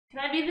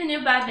I be the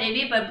new Bad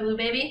Baby by Blue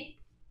Baby?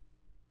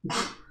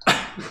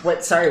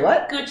 What? Sorry,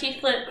 what? Gucci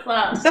flip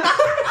flops.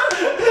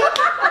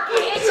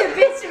 It's your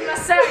bitch in my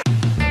side.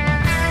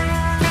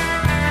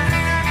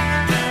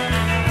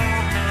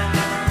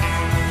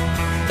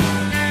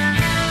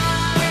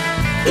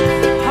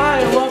 Hi,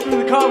 and welcome to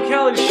the Calm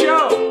Kelly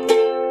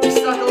Show. We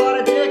suck a lot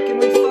of dick and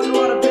we fuck a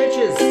lot of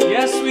bitches.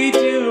 Yes, we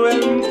do,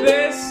 and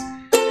this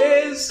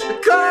is the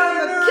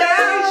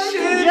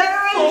Convocation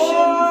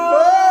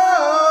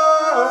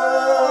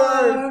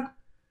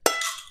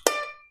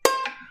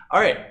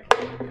Alright.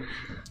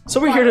 So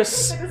we're here to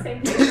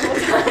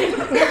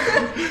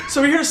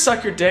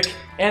suck your dick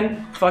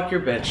and fuck your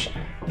bitch.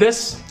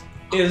 This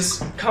is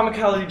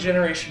Comicality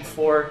Generation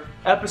 4,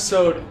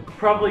 episode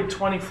probably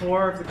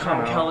 24 of the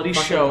Comicality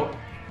Show,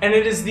 and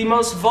it is the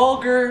most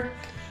vulgar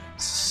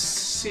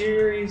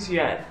series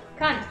yet.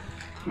 Cunt.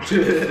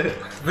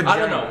 I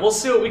don't know. We'll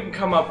see what we can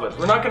come up with.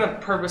 We're not gonna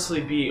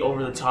purposely be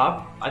over the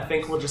top. I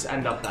think we'll just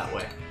end up that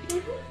way.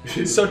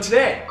 So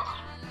today,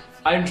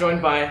 I am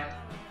joined by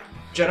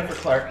Jennifer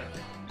Clark,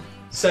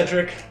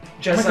 Cedric,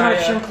 Josiah,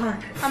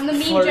 I'm the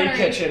meme Flirty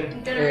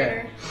Kitchen,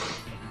 generator.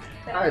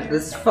 Alright,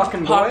 this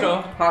fucking boy.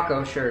 Paco.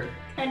 Paco, sure.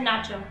 And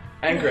Nacho.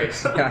 and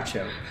Grace.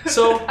 Nacho.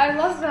 So I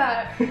love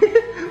that.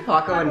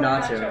 Paco and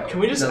Nacho. can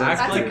we just No, act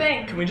that's like a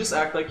thing. can we just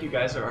act like you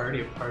guys are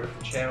already a part of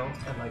the channel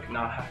and like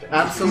not have to?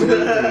 Absolutely.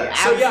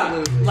 So yeah,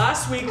 Absolutely.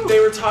 last week they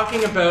were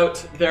talking about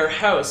their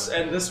house,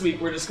 and this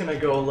week we're just gonna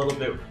go a little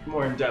bit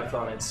more in depth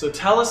on it. So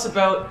tell us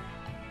about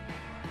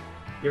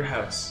your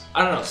house.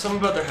 I don't know, something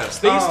about their house.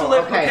 They used to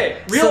live.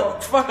 Okay,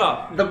 fuck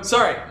off.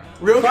 Sorry,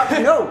 real. Fuck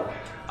no.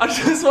 I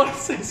just want to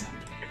say something.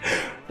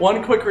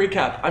 One quick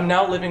recap. I'm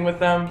now living with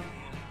them,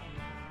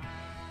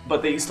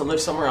 but they used to live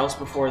somewhere else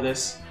before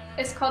this,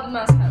 It's called the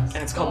Mouse House.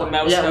 and it's called the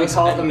Mouse Yeah, we House.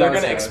 call it and the they're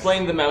Mouse gonna House.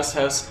 explain the Mouse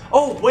House.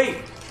 Oh wait.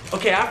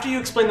 Okay, after you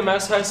explain the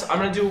Mouse House, I'm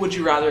gonna do Would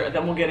You Rather, and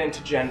then we'll get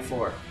into Gen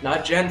 4.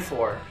 Not Gen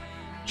 4.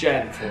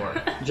 Gen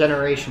 4.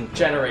 Generation.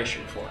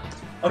 Generation 4.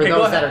 For Okay, go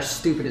those ahead. that are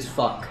stupid as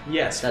fuck.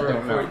 Yes, that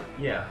don't know.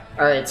 Yeah.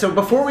 Alright, so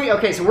before we,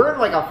 so we're in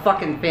like a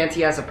fucking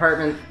fancy ass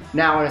apartment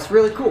now and it's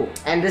really cool.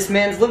 And this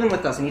man's living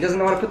with us and he doesn't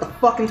know how to put the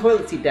fucking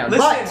toilet seat down.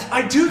 Listen, But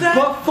I do that.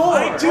 before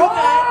I do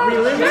that. we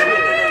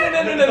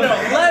lived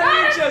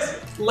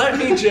No. Let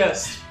me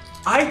just.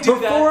 I do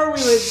that. Before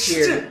we lived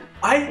here,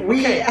 we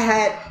okay.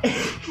 had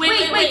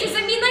Wait, does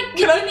it mean like,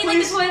 Can I you mean like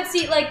please- the toilet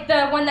seat, like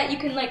the one that you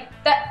can like,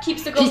 that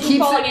keeps the girls he from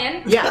keeps falling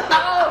it, in? Yeah.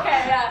 Oh,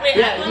 okay, yeah. Wait,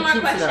 Yeah, I have he one more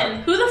keeps it question.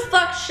 up. Who the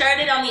fuck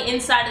sharted on the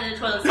inside of the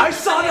toilet seat? I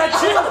saw that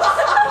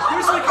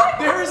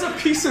too. There is a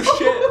piece of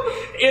shit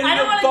in I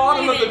don't the wanna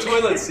bottom of believe the it.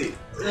 toilet seat.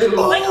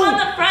 Like on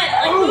the front.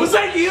 Like, Was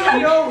that you?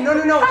 No. It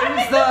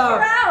was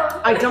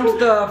Proud. I dumped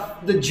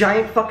the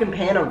giant fucking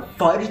pan of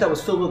fudge that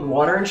was filled with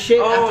water and shit.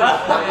 Oh,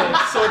 after- okay.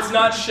 So it's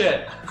not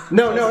shit.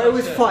 No, it's it not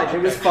was shit. fudge.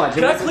 It was fudge.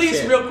 Can It I wasn't please,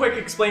 shit. real quick,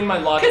 explain my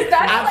logic? Because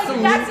that's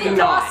Absolutely like, that's not.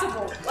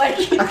 impossible. Like,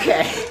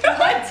 Okay.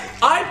 what?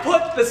 I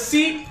put the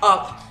seat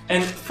up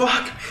and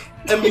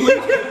and leave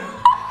it.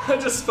 I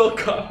just spilled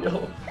coffee.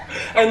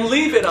 And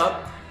leave it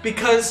up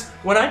because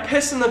when I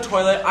piss in the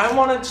toilet, I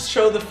wanted to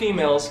show the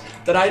females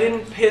that I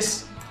didn't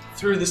piss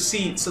through the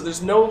seat, so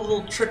there's no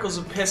little trickles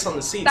of piss on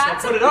the seat.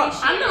 That's so I put it up.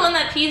 I'm the one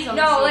that pees on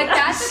the No, seat. like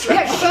that's a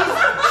Yeah,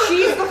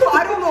 she's the.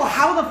 I don't know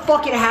how the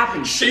fuck it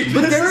happened,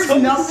 but there is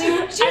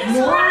nothing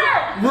more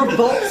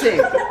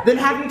revolting than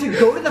having to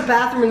go to the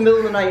bathroom in the middle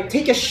of the night,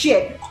 take a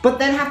shit, but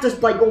then have to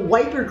like go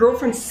wipe your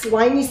girlfriend's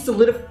slimy,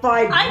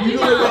 solidified, I do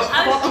mutilated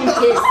not. fucking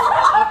piss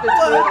off the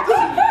toilet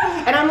seat.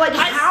 And I'm like,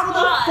 how the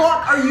squat.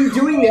 fuck are you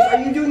doing this? Are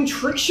you doing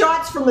trick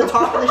shots from the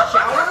top of the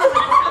shower?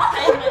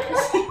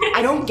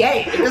 I don't get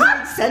it. It doesn't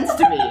make sense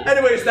to me.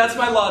 Anyways, that's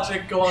my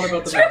logic. Go on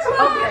about the mess.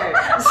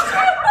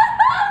 Okay.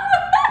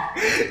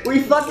 We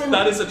fucking.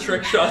 That is a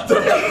trick shot, though.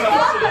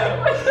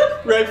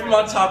 Right from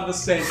on top of the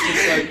sink,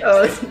 just like.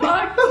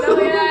 fuck. No,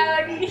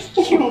 yeah, like,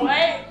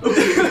 what?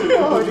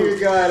 Oh dear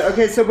God.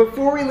 Okay, so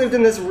before we lived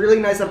in this really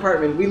nice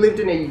apartment, we lived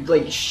in a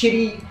like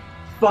shitty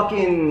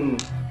fucking.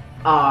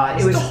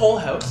 Is it the whole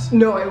house?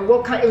 No,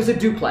 it was a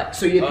duplex.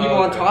 So you had people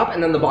on okay. top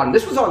and then the bottom.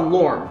 This was on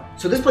Lorne,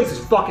 so this place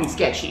is fucking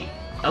sketchy.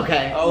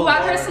 Okay. Oh, Ooh, I've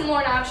heard Lord. some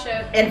Lorne Ave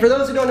shit. And for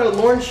those who don't know,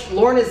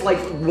 Lorne is like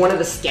one of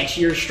the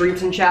sketchier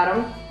streets in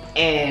Chatham,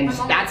 and My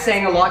mom that's lives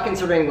saying a lot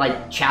considering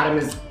like Chatham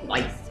is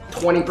like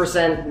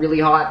 20% really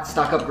hot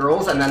stuck-up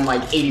girls and then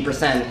like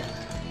 80%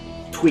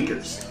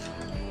 tweakers,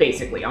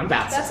 basically on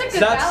bad That's side. a good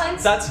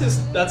balance. That's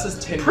his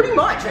Tinder. Pretty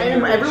much,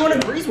 and everyone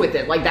ratio. agrees with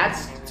it. Like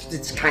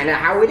it's kind of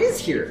how it is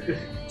here.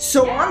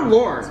 So on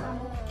Lorne,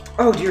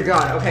 oh dear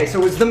God. Okay, so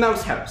it was the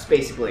Mouse House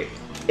basically.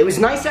 It was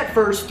nice at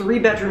first, 3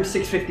 bedrooms,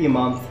 $650 a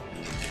month.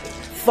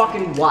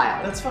 Fucking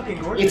wild. That's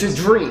fucking gorgeous. It's a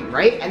dream,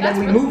 right? And That's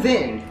then we really move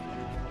in,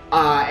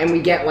 and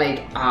we get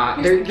like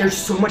there's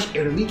so much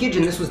air leakage,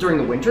 and this was during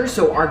the winter,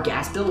 so our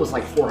gas bill was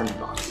like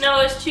 $400.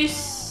 No, it was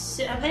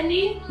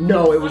 270.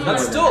 No, it was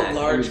That's more still than a that.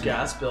 large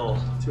gas bill.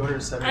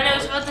 $270. I know,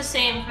 it's about the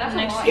same for That's the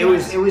a next lot. year.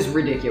 It was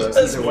ridiculous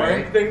That's either more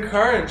way. than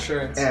car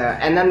insurance.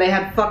 And then they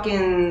had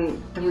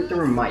fucking there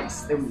were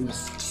mice. It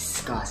was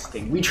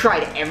disgusting. We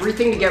tried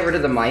everything to get rid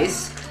of the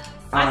mice.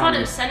 I thought it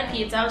was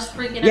centipedes. I was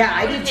freaking Yeah, out.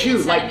 I did too.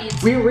 Like,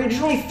 we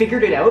originally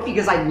figured it out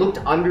because I looked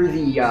under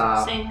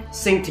the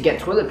sink to get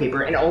toilet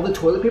paper, and all the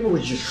toilet paper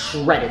was just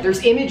shredded.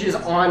 There's images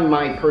on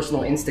my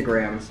personal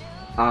Instagram.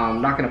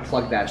 I'm not gonna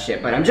plug that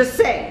shit, but I'm just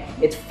saying,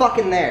 it's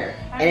fucking there,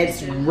 and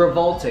it's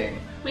revolting.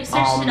 We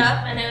searched it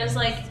up, and it was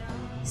like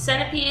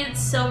centipedes,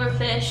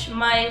 silverfish,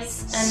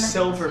 mice, and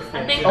silverfish.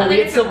 I think we other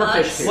had different silverfish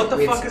bugs. too. What the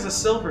We had fuck is a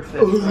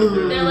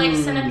silverfish? They're like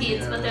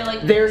centipedes, but they're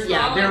like They're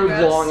long they're and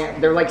gross. long.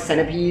 They're like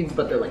centipedes,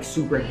 but they're like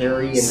super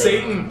hairy and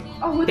Satan.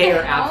 Oh, what they the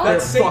are hell? they're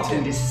That's fucking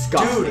Satan.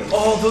 disgusting. Dude,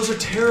 oh, those are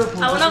terrible.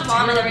 I Those want to are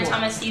vomit every terrible.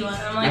 time I see one.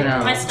 I'm I like,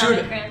 know. my stomach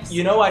Dude, cramps.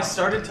 you know, I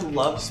started to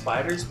love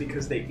spiders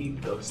because they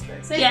eat those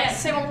things. Say Yes.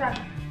 it. Say it one more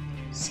time.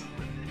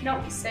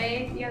 No,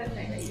 say the other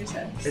thing that you just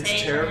said. It's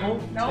Satan.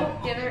 terrible. No,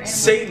 the other animal.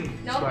 Satan.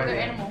 No, the other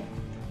animal.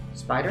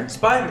 Spider?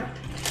 Spider.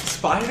 The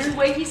Spider?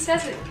 way he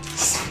says it.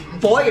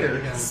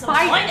 Spider.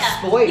 Spider. He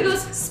Spider.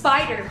 goes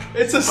spider.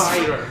 It's a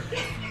spider.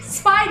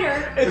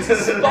 Spider. It's a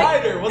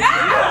spider. What's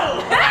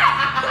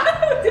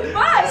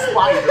Goodbye.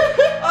 Spider.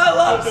 I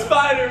love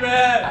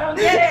Spider-Man. I don't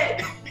get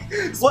it.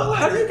 What?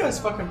 How do you guys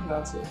fucking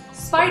pronounce it?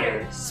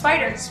 Spider.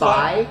 Spider.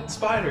 Spy?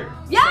 Spider.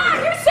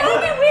 Yeah, you're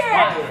sounding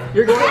weird.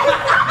 You're going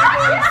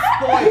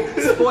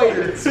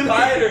spider.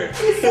 Spider.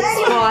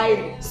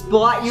 Spy.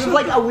 Spy. You have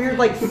like a weird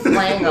like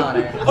slang on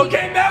it.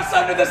 Okay, mouse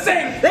under the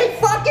sink. They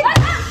fucking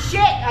shit.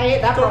 I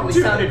hate that. Probably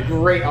do sounded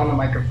great on the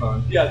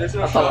microphone. Yeah, there's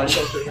no Oh.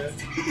 filter, man.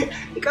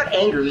 It got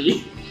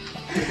angry.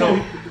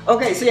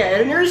 Okay, so yeah,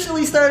 it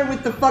initially started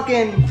with the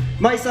fucking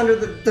mice under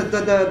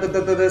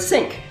the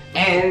sink.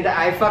 And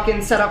I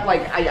fucking set up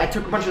like, I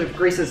took a bunch of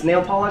Grace's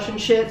nail polish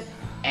and shit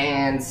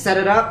and set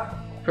it up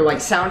for like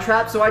sound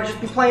traps, so I'd just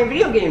be playing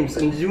video games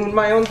and doing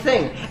my own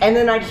thing. And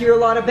then I'd hear a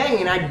lot of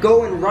banging, I'd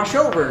go and rush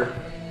over,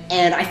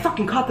 and I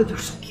fucking caught them. They're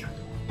so cute.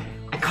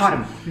 I caught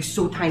him. He was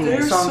so tiny.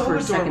 They're I saw him so for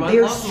a second. adorable. I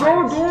They're love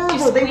so mice.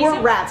 adorable. They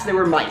weren't rats, they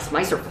were mice.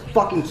 Mice are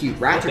fucking cute.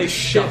 Rats are They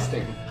shit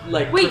disgusting.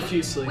 like Wait,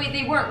 profusely. wait,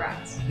 they weren't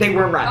rats. They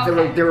weren't rats.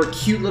 Okay. They were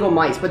cute little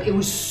mice, but it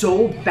was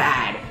so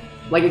bad.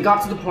 Like it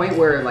got to the point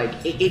where like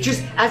it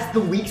just as the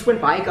weeks went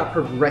by, it got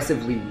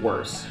progressively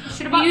worse.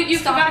 You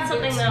forgot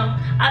something though.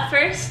 At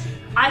first,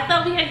 I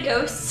thought we had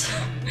ghosts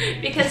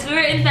because we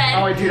were in bed.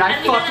 Oh, dude, I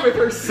and we fucked had with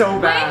her so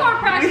Way bad. more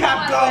practical. We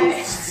have that way.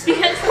 ghosts.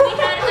 because we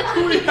had a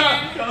cookie We have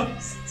pen.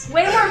 ghosts.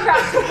 Way more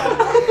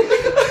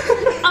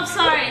practical. I'm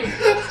sorry.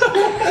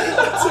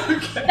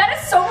 That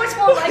is so much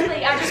more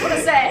likely. I just want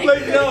to say.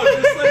 Like no,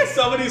 just like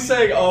somebody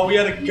saying, "Oh, we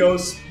had a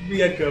ghost. We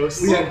had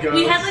ghosts. We had ghosts.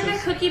 We had like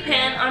a cookie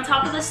pan on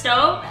top of the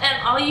stove,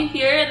 and all you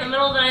hear in the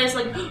middle of the night is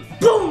like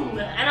boom,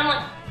 and I'm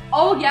like,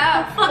 Oh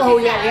yeah. fuck Oh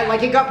is yeah, that? yeah,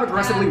 like it got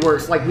progressively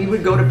worse. Like we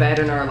would go to bed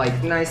in our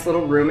like nice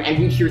little room, and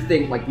we'd hear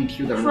things like we'd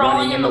hear them Crawling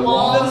running in in the the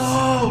walls.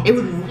 Oh. It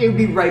would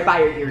be right by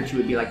your ear too.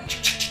 It'd be like.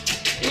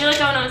 And you're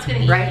like, oh no, it's gonna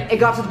eat. Right? It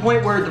got to the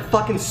point where the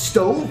fucking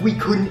stove we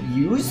couldn't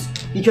use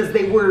because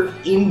they were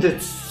in the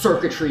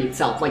circuitry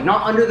itself. Like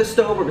not under the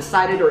stove or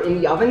beside it or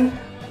in the oven,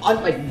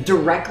 like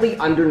directly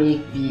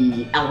underneath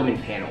the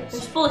element panels.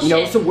 It's full of you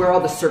know, shit. so where all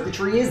the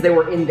circuitry is, they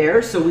were in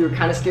there, so we were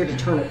kind of scared to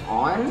turn it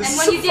on. And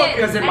when you did,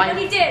 Because it might-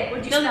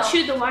 what'd you No, smell?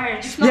 chewed the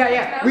wires. Smell Yeah, like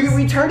yeah. mouse?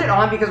 We turned it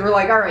on because we're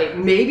like, all right,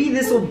 maybe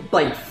this will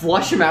like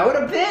flush them out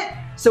a bit.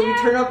 So we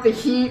turn up the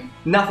heat.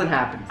 Nothing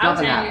happened. I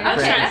was Nothing angry. happened. I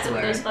was Great. trying to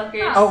with those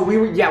fuckers.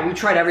 Oh, we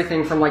tried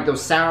everything from like those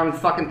sound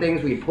fucking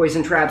things. We had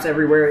poison traps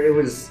everywhere. It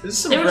was. This is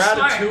some They were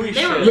smart. Ratatouille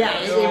They were shit. Yeah,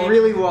 it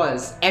really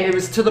was. And it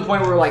was to the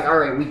point where we're like, all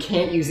right, we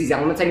can't use these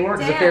elements anymore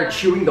because if they're Damn.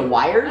 chewing the That's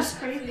wires,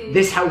 crazy.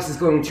 this house is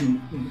going to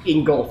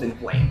engulf in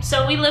flames.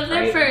 So we lived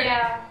there Right. for,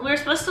 Yeah. we were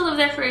supposed to live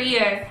there for a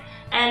year,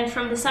 and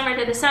from December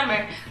to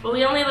December, but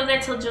we only lived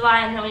there till July,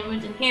 and then we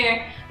moved in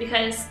here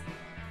because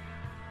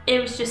it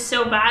was just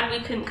so bad we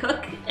couldn't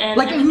cook, and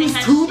Like it everything was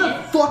had to shit. the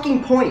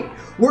fucking point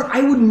where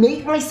I would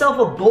make myself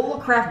a bowl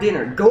of craft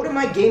dinner, go to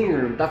my gaming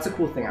room. That's a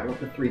cool thing. I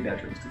lived with 3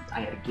 bedrooms because I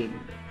had a gaming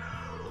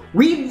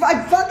room.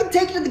 I'd fucking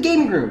take it to the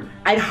gaming room.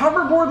 I'd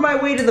hoverboard my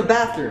way to the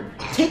bathroom,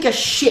 take a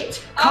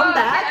shit, come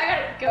back,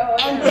 I gotta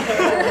go.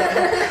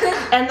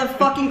 and and the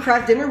fucking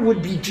craft dinner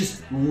would be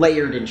just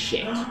layered in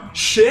shit,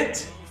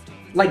 Shit.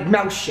 like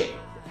mouse shit.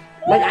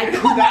 Like I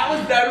could. That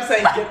was them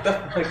saying, "Get the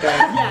fuck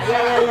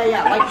out."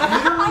 Yeah. Like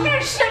I'm literally,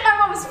 gonna shit my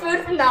mom's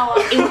food from now on.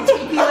 it would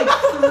take me like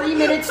 3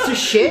 minutes to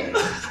shit.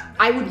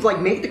 I would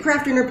like make the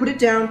craft dinner, put it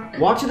down,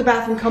 walk to the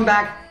bathroom, come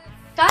back,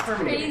 That's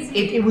terminate.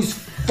 crazy. It was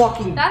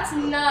fucking. That's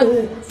nuts.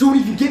 Oh, don't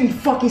even get me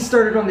fucking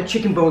started on the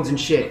chicken bones and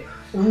shit.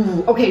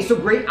 Ooh, okay, so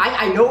great.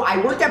 I know I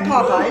worked at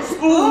Popeyes.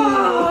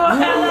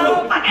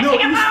 No, it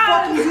was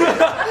fucking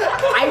good.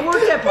 I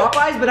worked at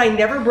Popeyes, but I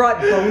never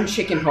brought bone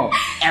chicken home.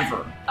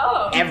 Ever.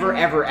 Oh. Ever.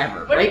 Where are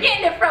you Right?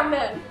 getting it from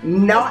then?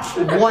 Not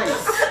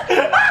once.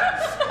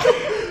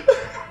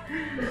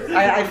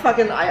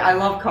 I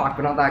love cock,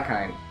 but not that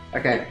kind.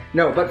 Okay.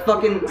 No, but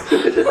fucking.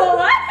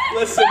 What?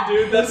 Listen,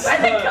 dude, that's I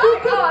think cock.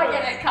 Oh, I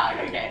get it, cock.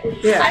 Okay.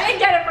 Yeah. I didn't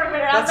get it for a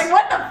minute. I was like,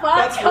 what the fuck?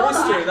 that's Hold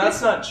rooster. on.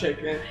 That's not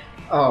chicken.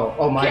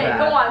 Oh my Okay, bad.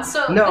 go on.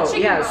 So No, the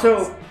chicken yeah, bones.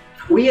 so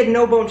we had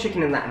no bone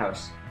chicken in that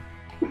house.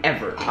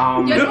 ever.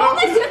 You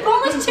had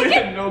boneless We chicken?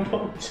 had no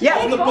bones. Yeah,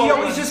 All the we bones.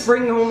 always just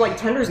bring home like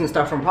tenders and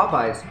stuff from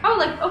Popeyes. Oh,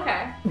 like,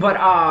 okay. But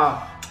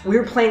we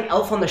were playing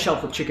Elf on the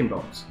Shelf with chicken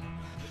bones.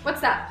 What's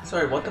that?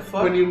 Sorry, what the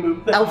fuck? When you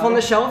move the Elf on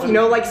the Shelf, you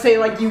know, like say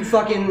like you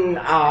fucking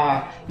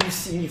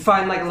you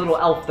find like a little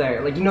elf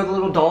there, like you know the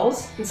little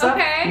dolls and stuff.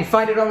 Okay. You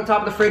find it on the top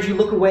of the fridge. You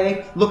look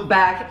away, look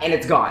back, and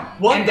it's gone.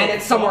 What and then the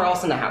it's somewhere fuck?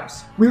 else in the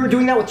house. We were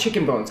doing that with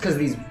chicken bones because of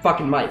these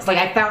fucking mice. Like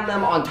I found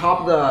them on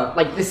top of the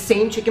like the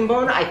same chicken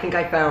bone. I think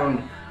I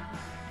found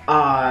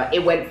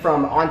it went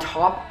from on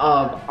top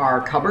of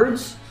our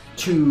cupboards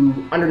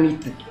to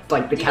underneath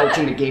the couch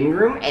in the gaming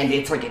room, and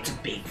it's a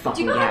big Do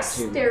fucking you gap have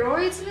too.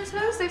 steroids in this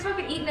house? They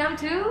fucking eat them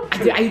too?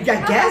 I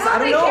guess I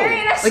don't they know. carry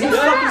it Like, so it's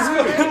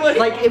fast? fucking,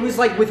 like it was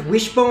like with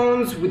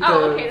wishbones, with Oh,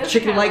 the okay, that's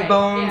chicken kinda leg right,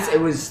 bones. yeah.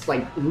 It was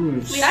like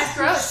That's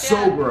gross, so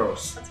yeah.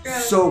 gross, That's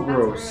gross. so That's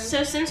gross. gross.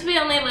 So since we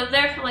only lived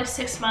there for like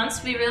 6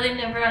 months, we really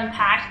never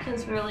unpacked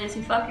because we were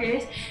lazy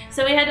fuckers.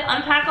 So we had to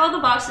unpack all the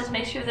boxes,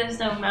 make sure there's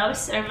no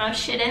mouse or mouse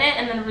shit in it,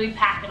 and then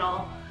repack it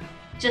all.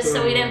 Just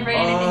so we didn't bring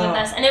anything with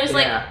us. And it was Yeah.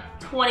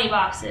 like 20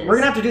 boxes. We're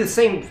gonna have to do the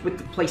same with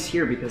the place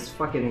here because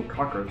fucking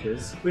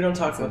cockroaches. We don't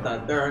talk about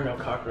that. There are no I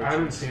cockroaches.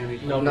 haven't seen any.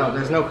 No,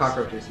 there's no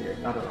cockroaches here.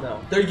 Not at all. No,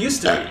 there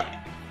used to be.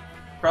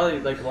 Probably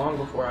like long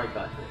before I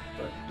got here,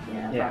 but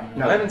Yeah, I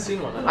no. haven't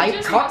seen one. I-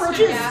 Just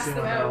cockroaches? gas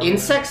them out.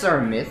 Insects are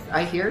a myth,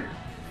 I hear.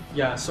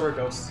 Yeah, so are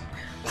ghosts.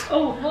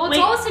 Oh, Well, it's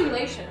wait. all a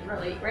simulation,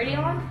 really. Right,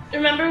 Elon?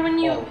 Remember when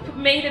you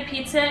made a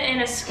pizza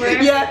in a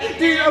square? Yeah,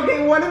 dude,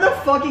 okay, one of the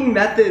fucking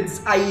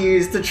methods I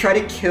used to try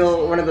to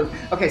kill one of the...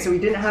 Okay, so we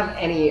didn't have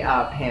any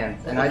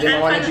pans, and I didn't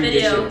Can't want to find do the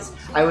video. dishes.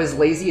 I was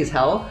lazy as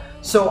hell,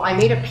 so I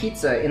made a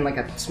pizza in like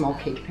a small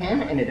cake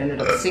pan, and it ended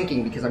up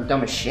sinking because I'm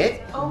dumb as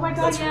shit. Oh my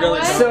god, That's yeah, really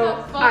what dumb. So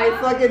the fuck?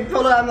 I fucking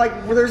pulled it, I'm like,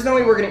 well, there's no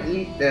way we're gonna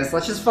eat this.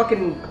 Let's just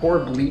fucking pour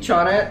bleach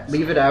on it,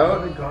 leave it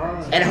out, Oh my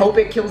god. and hope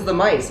it kills the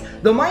mice.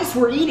 The mice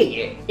were eating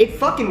it. It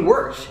fucking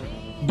worked.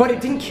 But it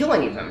didn't kill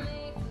any of them.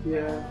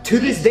 Yeah. To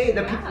this day,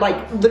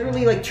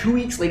 literally like 2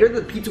 weeks later,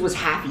 the pizza was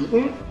half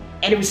eaten,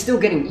 and it was still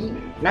getting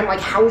eaten. And I'm like,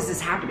 how is this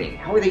happening?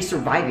 How are they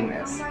surviving Oh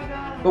this? my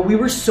god. But we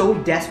were so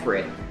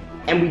desperate,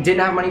 and we didn't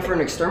have money for an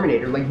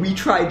exterminator. Like we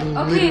tried Okay,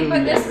 literally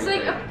but this is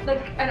like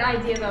everything. an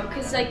idea though,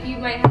 because like you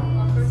might have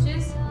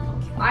cockroaches.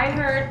 I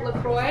heard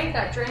LaCroix,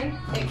 that drink,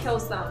 it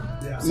kills them.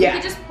 Yeah. So Yeah. you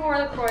could just pour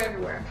LaCroix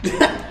everywhere.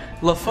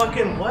 La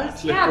fucking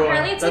what? Yeah, LaCroix.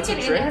 apparently it's That's like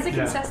a it drink? has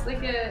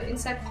like Yeah.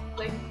 insect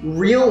like.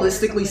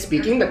 Realistically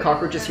speaking, the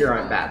cockroaches here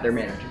aren't bad. They're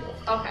manageable,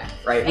 Okay.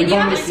 right? And you only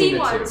haven't seen the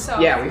one, two. so,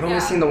 yeah, we've only yeah.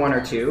 seen the one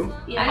or two.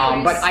 Yeah.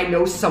 Anyways. But I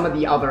know some of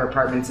the other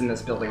apartments in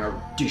this building are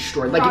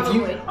destroyed. Like if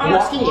Probably. you On the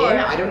walking floor. in,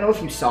 I don't know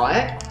if you saw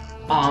it,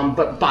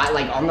 but by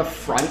like on the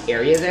front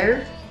area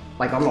there,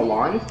 like on the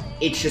lawn,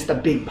 it's just a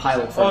big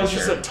pile of Oh, furniture.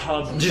 it's just a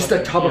tub. Just a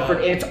tub of Yeah.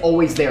 furniture. It's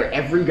always there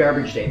every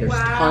garbage day. There's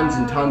Wow. tons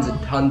and tons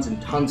and tons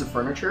and tons of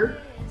furniture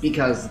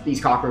because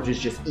these cockroaches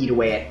just eat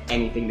away at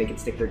anything they can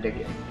stick their dick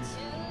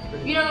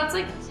in. You know, that's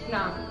like no,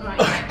 I'm not.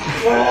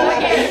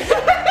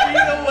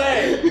 Eat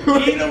away!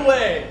 Eat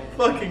away!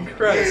 Fucking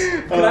Christ.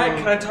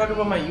 Can I talk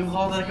about my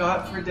U-Haul that I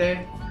got for a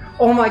day?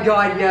 Oh my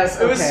god, yes.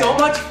 It was okay. so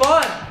much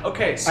fun!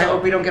 Okay, so I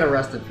hope we don't get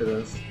arrested for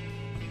this.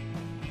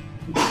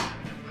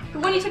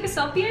 When you took a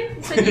selfie in,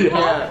 it said you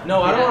called. yeah,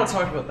 no, I don't Yeah. want to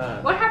talk about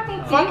that. What happened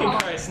with Fucking you?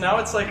 Christ, now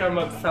it's like I'm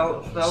a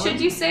felon. Should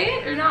you say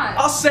it or not?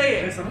 I'll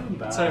say It's it! not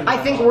bad. Sorry. I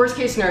think worst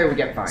case scenario we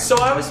get fined. So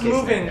I was Worst case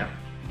moving. scenario.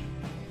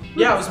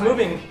 Yeah, I was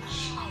moving.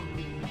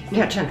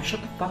 Yeah, Jen, shut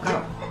the fuck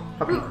up.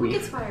 Fucking Who queen.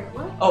 gets fired?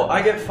 What? Oh,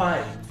 I get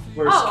fined.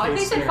 Worst Oh, I think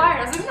case you said scenario.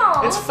 fired. I was like, no.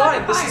 It's let's not fine.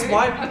 get This is fired.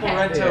 why people Okay.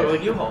 rent out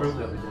like U-Hauls. Prove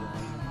that we did.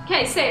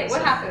 Okay, say it.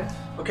 What happened?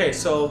 Okay,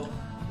 so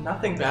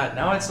nothing bad.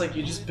 Now it's like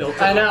you just built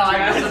it. I know,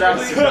 I It's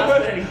messed it up.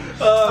 really nothing.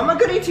 I'm a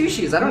goody two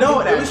shoes. I don't No,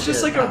 do bad it was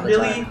just shit like a half the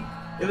really, time.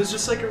 it was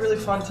just like a really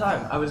fun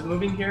time. I was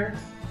moving here.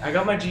 I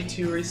got my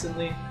G2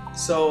 recently,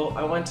 so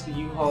I went to the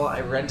U-Haul. I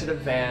rented a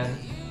van.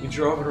 We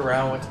drove it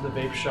around. Went to the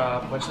vape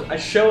shop. I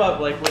show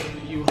up like with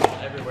the U-Haul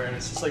everywhere, and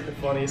it's just like the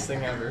funniest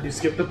thing ever. You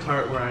skipped the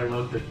part where I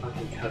love the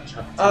fucking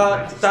ketchup. to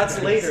my That's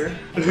disgrace. later.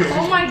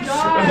 Oh my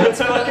god.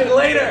 That's fucking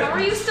later. How are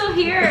you still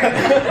here?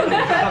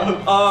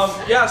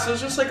 Yeah, so it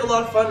was just like a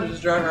lot of fun to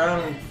just drive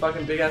around in a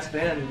fucking big ass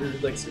van. We were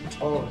like super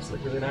tall. It was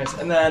like really nice.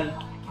 And then,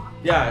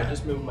 yeah, I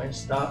just moved my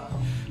stuff.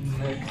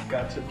 And I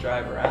got to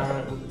drive around.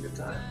 It was a good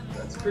time.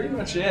 That's pretty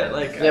much it.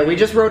 Like, Yeah, we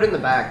just rode in the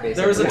back,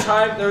 basically. There was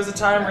a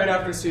time right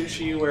after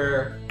sushi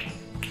where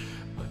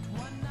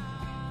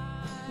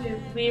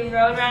We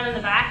rode around in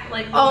the back,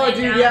 like. Oh, laying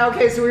dude, down. yeah,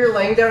 okay, so we were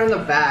laying down in the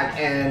back,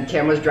 and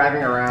Cam was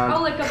driving around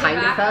Oh, like a kind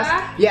of backpack?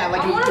 fast. Yeah,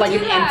 like, I wanna like do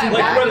an that. empty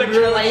Like back, where the and we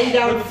were kid- laying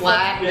down where the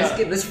flat, fuck- and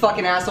yeah. this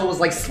fucking asshole was,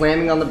 like,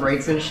 slamming on the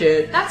brakes and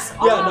shit. That's Yeah,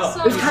 no,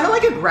 awesome. It was kind of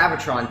like a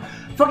Gravitron.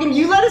 Fucking,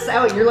 you let us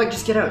out, and you're like,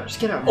 just get out, just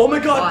get out. oh my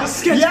god, Why? the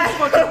sketchiest Yeah.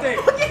 fucking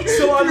thing.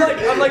 So I'm like,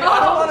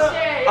 Oh, shit,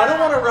 I don't yeah.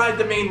 wanna ride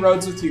the main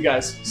roads with you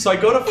guys. So I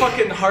go to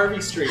fucking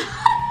Harvey Street.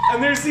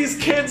 And there's these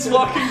kids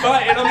walking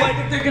by, and I'm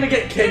like, they're gonna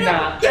get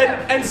kidnapped.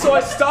 And so I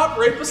stop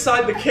right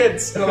beside the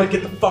kids, and I'm like,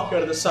 get the fuck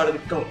out of the side of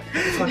the go,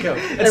 get the fuck out.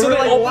 And so we're they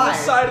like, open why? the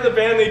side of the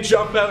van, they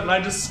jump out, and I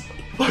just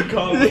fuck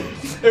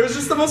off. It was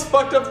just the most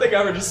fucked up thing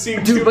ever, just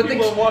seeing Dude, two but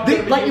people walk out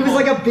of a like it was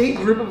U-Haul. like a big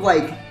group of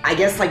like, I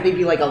guess like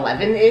maybe like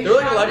 11-ish. They're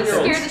like I 11 was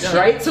year scared olds. as Yeah. shit.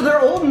 Right? So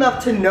they're old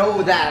enough to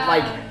know that, Yeah.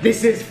 like,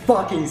 this is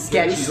fucking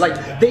sketchy.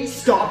 Like, they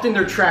stopped in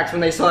their tracks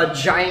when they saw a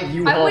giant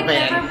U-Haul would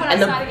van. never put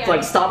And the, outside again.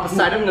 like, stop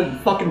beside them and the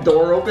fucking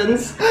door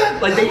opens.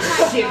 Like, they Oh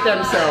my shit God.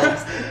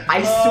 themselves.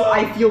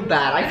 I feel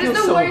bad. I That feel is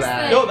the so worst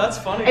bad. thing. No, that's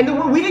funny.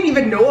 And we didn't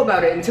even know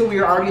about it until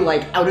we were already,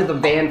 like, out of the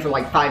van for,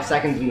 like, 5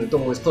 seconds when the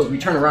door was closed. We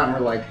turn around and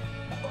we're like,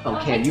 oh,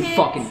 Ken, you tits.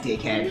 fucking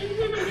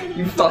dickhead.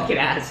 You fucking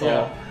asshole.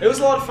 Yeah. It was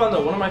a lot of fun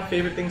though. One of my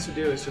favorite things to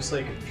do is just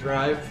like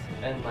drive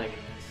and like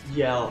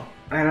yell.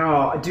 I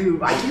know,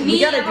 dude. We Me,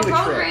 gotta I'm do a a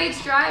road trip.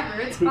 rage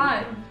driver. It's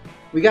fun.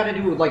 We gotta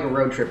do, like, a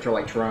road trip to,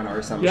 like, Toronto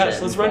or some Yes,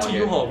 shit. let's and rent a fuck it.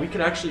 U-Haul. We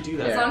could actually do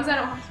that. As long as I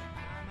don't.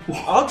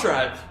 I'll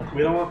drive.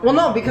 We don't want. Well,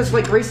 no, because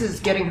like Grace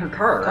is getting her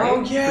car, right? Oh,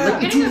 yeah.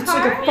 Like, Getting dude, a it's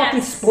like a car? fucking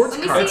Yes. sports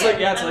Let me car. see It's like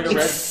yeah, it's like a It's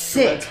red.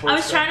 sick. red sports I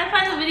was car. trying to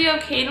find the video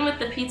of Caden with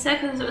the pizza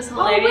because it was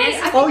wait,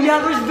 hilarious. I- Oh yeah,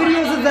 there's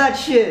videos of that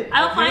shit.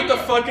 I'll You find with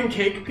the it. fucking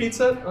cake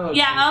pizza? Oh,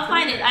 Yeah, I'll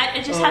find it. I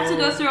just have to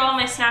go Oh. through all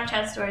my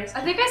Snapchat stories. I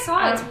think I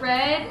saw it. It's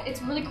red.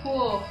 It's really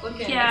cool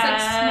looking. Yeah.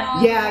 It's like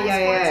small. Yeah.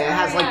 It sports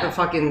has car, like the yeah.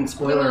 fucking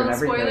spoiler Little and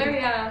everything. Spoiler,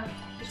 yeah.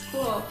 It's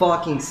cool.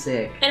 Fucking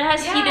sick. It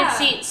has Yeah. heated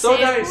seats. So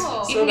you nice.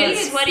 cool. You So can get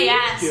nice. sweaty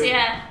ass. Cute.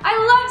 Yeah. I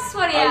love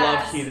sweaty I ass.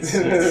 love heated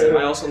seats.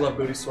 I also love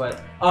booty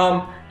sweat.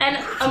 And a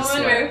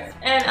moonroof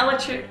and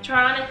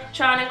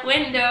electronic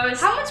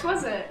windows. How much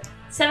was it?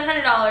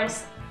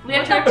 $700. We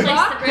have What to the replace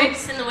fuck? the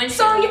bricks in the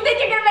windshield. So you think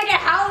you're gonna make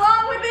it how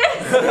long with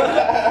this?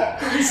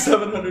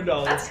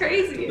 $700. That's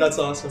crazy. That's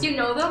awesome. Do you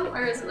know them,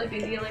 or is it like a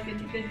deal, like a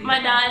good deal? My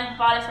dad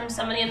bought it from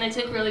somebody and they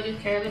took really good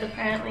care of it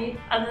apparently,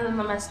 other than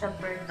the messed up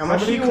bricks. How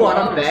much do many you want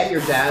to kilometers? bet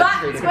your dad That's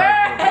traded where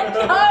back? it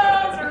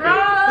goes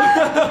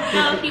wrong.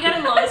 No, he got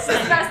a loan. This is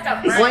messed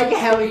up, right? Like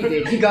hell he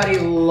did. He got a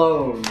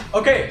loan.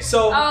 Okay,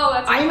 so Oh,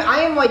 that's.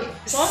 I am like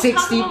Don't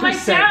talk about my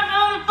 60% dad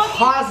on the fucking-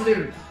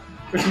 positive.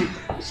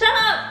 Shut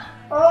up!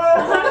 Don't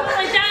talk about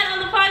my dad on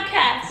the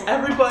podcast.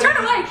 everybody. Turn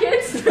away,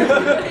 kids.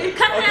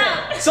 Cut it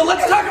out. So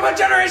let's talk about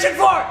Generation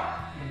 4!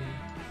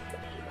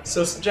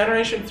 So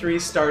Generation 3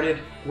 started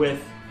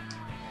with...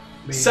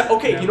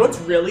 okay, you know what's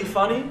really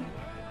funny?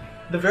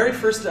 The very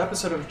first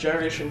episode of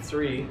Generation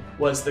 3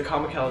 was the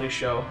Comicality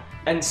show,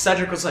 and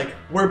Cedric was like,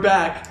 we're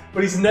back,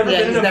 but he's never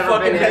been he's in a never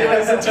fucking been in video it.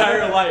 his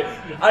entire life.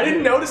 I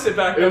didn't notice it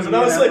back then, but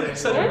I was like,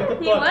 Cedric, what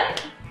the He fuck?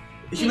 what?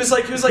 He was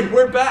like,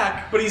 we're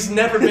back, but he's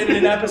never been in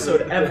an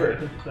episode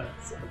ever.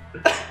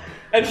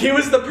 And he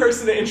was the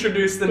person to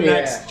introduce the Yeah.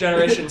 next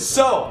generation.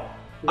 So,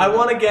 I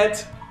want to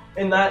get,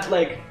 in that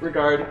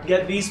regard,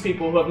 get these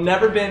people who have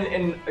never been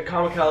in a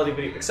Comicality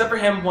video, except for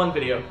him, one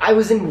video, I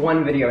was in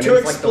one video. And to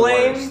it was like the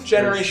explain worst.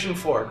 Generation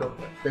 4. Go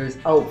for it. There's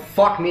oh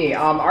fuck me.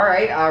 All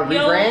right.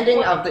 Rebranding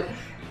what- of the.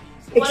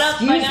 What up,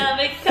 Excuse I me. gotta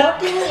make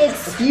up. Fucking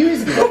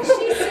excuse me.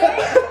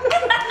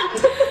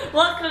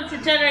 Welcome to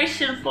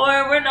Generation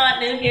 4. We're not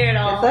new here at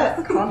all. Get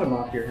that condom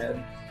off your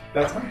head.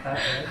 That's not that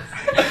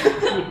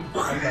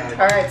bad.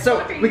 All right,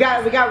 so we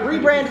got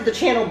rebranded the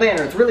channel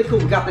banner. It's really cool.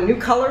 We got the new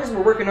colors.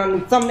 We're working on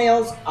new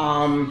thumbnails.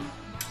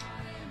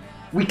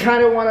 We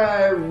kind of want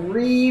to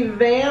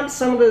revamp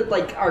some of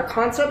the our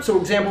concepts. So,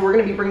 for example, we're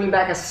gonna be bringing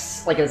back a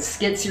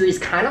skit series,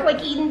 kind of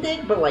like Eden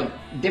Dig, but like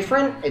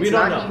different. It's We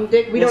don't not know. Eden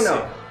Dig. We We'll don't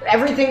know.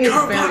 Everything is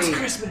Carl very. Box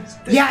Christmas!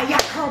 Yeah,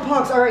 Carl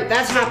Pogs. All right,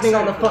 that's happening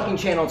on the fucking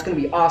channel. It's gonna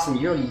be awesome.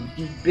 You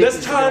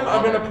This time,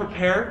 I'm gonna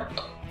prepare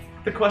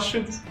the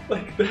questions.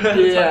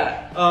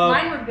 Yeah.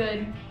 Mine were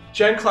good.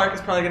 Jen Clark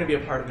is probably gonna be a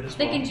part of it as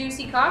well. Thick and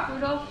juicy cock,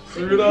 Rudolph.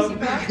 Thick and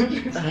Rudolph.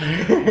 juicy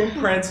cock.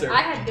 Prancer.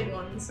 I had good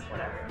ones.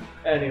 Whatever.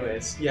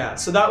 Anyways, yeah,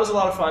 so that was a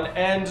lot of fun,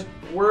 and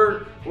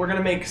we're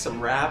gonna make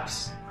some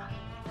raps.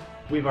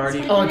 We've already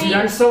Oh, dude,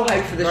 I'm so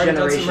hyped for this already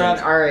done generation. some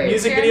raps. All right.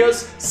 Music Jeremy?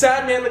 videos.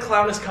 Sad Man the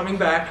Clown is coming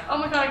back. Oh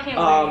my god, I can't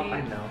I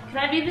wait. know. Can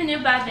I be the new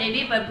Bad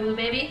Baby by Blue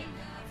Baby?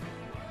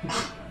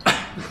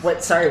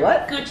 What? Sorry,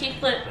 what? Gucci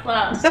flip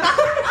flops. It's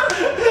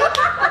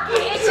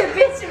your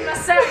bitch in my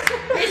sack.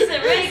 It's a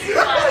race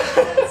club.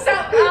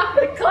 Stop off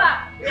the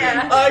clap.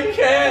 Yeah. I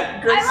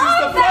can't. Grace I is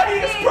love the that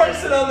funniest thing.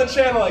 person on the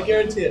channel. I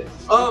guarantee it.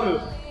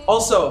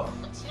 Also,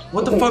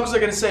 what the fuck was I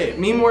gonna say?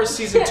 Meme Wars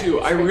Season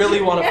 2. I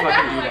really want to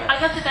fucking do that. I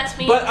got the best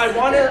memes. But I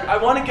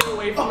wanna get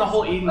away from the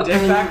whole Eden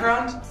Dick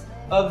background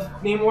of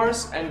Meme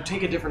Wars and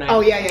take a different angle.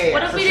 Oh yeah.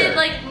 What if for we sure. did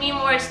like Meme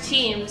Wars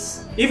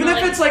teams? Even So,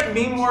 if it's like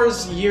Meme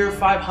Wars year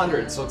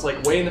 500, so it's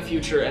like way in the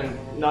future and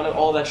none of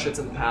all that shit's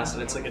in the past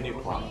and it's like a new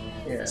plot.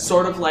 Yeah.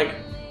 Sort of like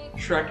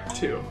Shrek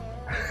 2.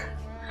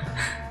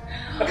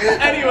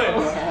 Anyway,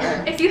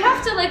 If you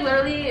have to like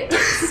literally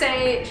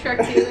say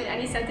Shrek 2 in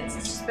any sentence,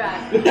 it's just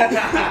bad.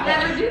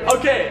 Never do it.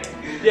 okay,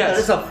 That yes.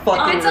 is a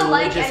fucking It's a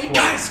like religious anything.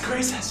 quote. Guys,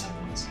 Grace has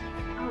some ones.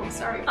 Oh,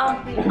 sorry.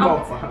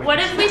 what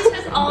if we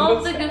took all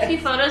of the goofy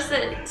photos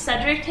that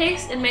Cedric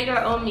takes and make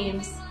our own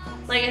memes?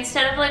 Like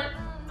instead of like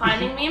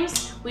finding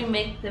memes, we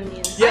make the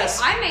memes.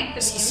 Yes. I make the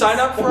memes. Sign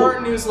up for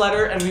our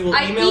newsletter and we will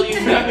I email eat you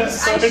the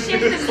memes. I our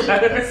ship the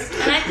newsletter. memes.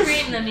 And I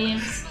create the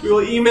memes. We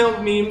will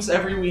email memes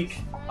every week.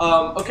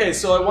 Okay,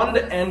 so I wanted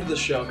to end the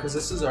show because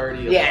this is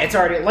already. Yeah, it's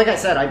already. Like I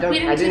said, I We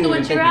didn't didn't do the even Would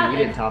You think we Rather.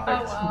 needed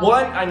topics. Oh, wow.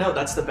 One, I know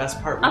that's the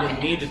best part. We didn't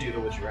Okay. need to do the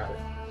Would You Rather.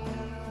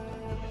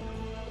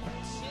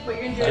 But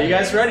you're gonna do Are you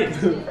guys ready?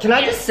 Can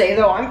I just say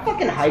though, I'm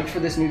fucking hyped for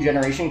this new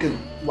generation because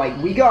like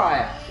we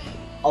got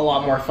a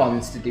lot more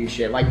funds to do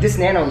shit. Like this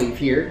Nano Leaf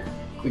here,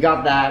 we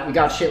got that. We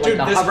got shit like Dude,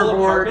 the this whole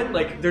hoverboard. apartment,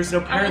 like, there's no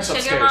parents Sugar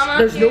upstairs. Mama.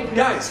 There's no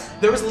Guys,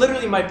 there was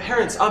literally my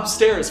parents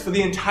upstairs for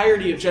the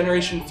entirety of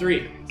Generation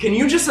 3. Can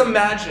you just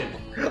imagine?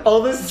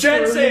 all this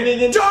Jen screaming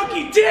saying, and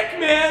Donkey Dick,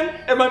 man!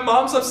 And my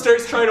mom's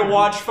upstairs trying to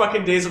watch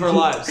fucking Days of Our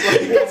Lives.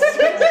 Like,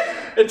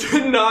 it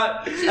did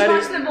not. She's and it-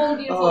 watching the Bold and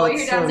Beautiful Oh, while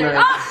it's you're so downstairs.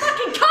 nice. Oh,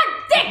 fucking cunt,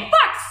 dick,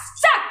 fuck,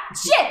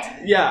 suck, shit!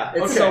 yeah,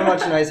 It's okay. so much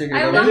nicer here. I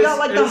And love we it. got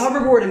like It the is-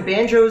 hoverboard and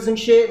banjos and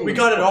shit. And We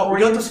got it all. We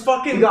got accordions. this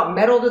fucking. We got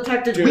metal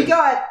detectors. Dude. We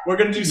got We're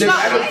gonna do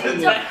Stop some it.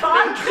 We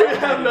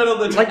have metal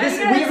detector. like this.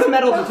 We have a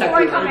metal Before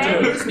I come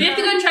detector. in. We have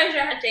to go treasure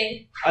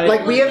hunting.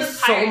 Like we have The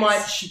so pirates.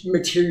 much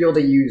material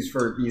to use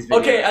for these videos.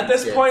 Okay, at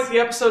this and point, skits. the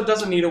episode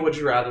doesn't need a Would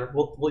You Rather.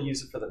 We'll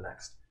use it for the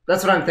next.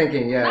 That's what I'm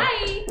thinking. Yeah.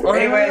 Bye! Or,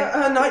 Anyway.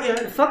 not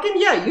yet. Fucking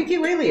yeah, Yuki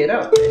Whaley it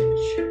up,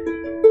 bitch.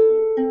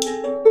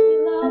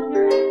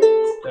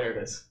 There it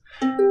is.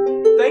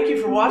 Thank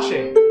you for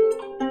watching.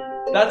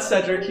 That's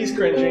Cedric, he's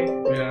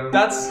cringing. Yeah.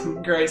 That's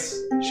Grace,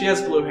 she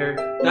has blue hair.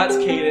 That's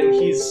Caden,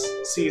 he's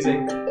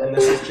seizing. And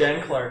this is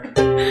Jen Clark.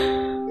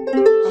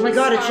 Oh my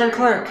god, it's Sean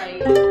Clark. I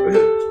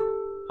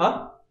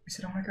Huh?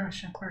 said, oh my god,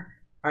 Sean Clark.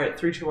 Alright,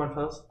 3, 2, 1,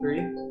 fellas. 3,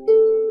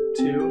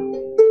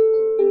 2,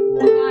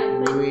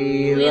 God.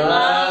 We We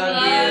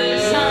love you.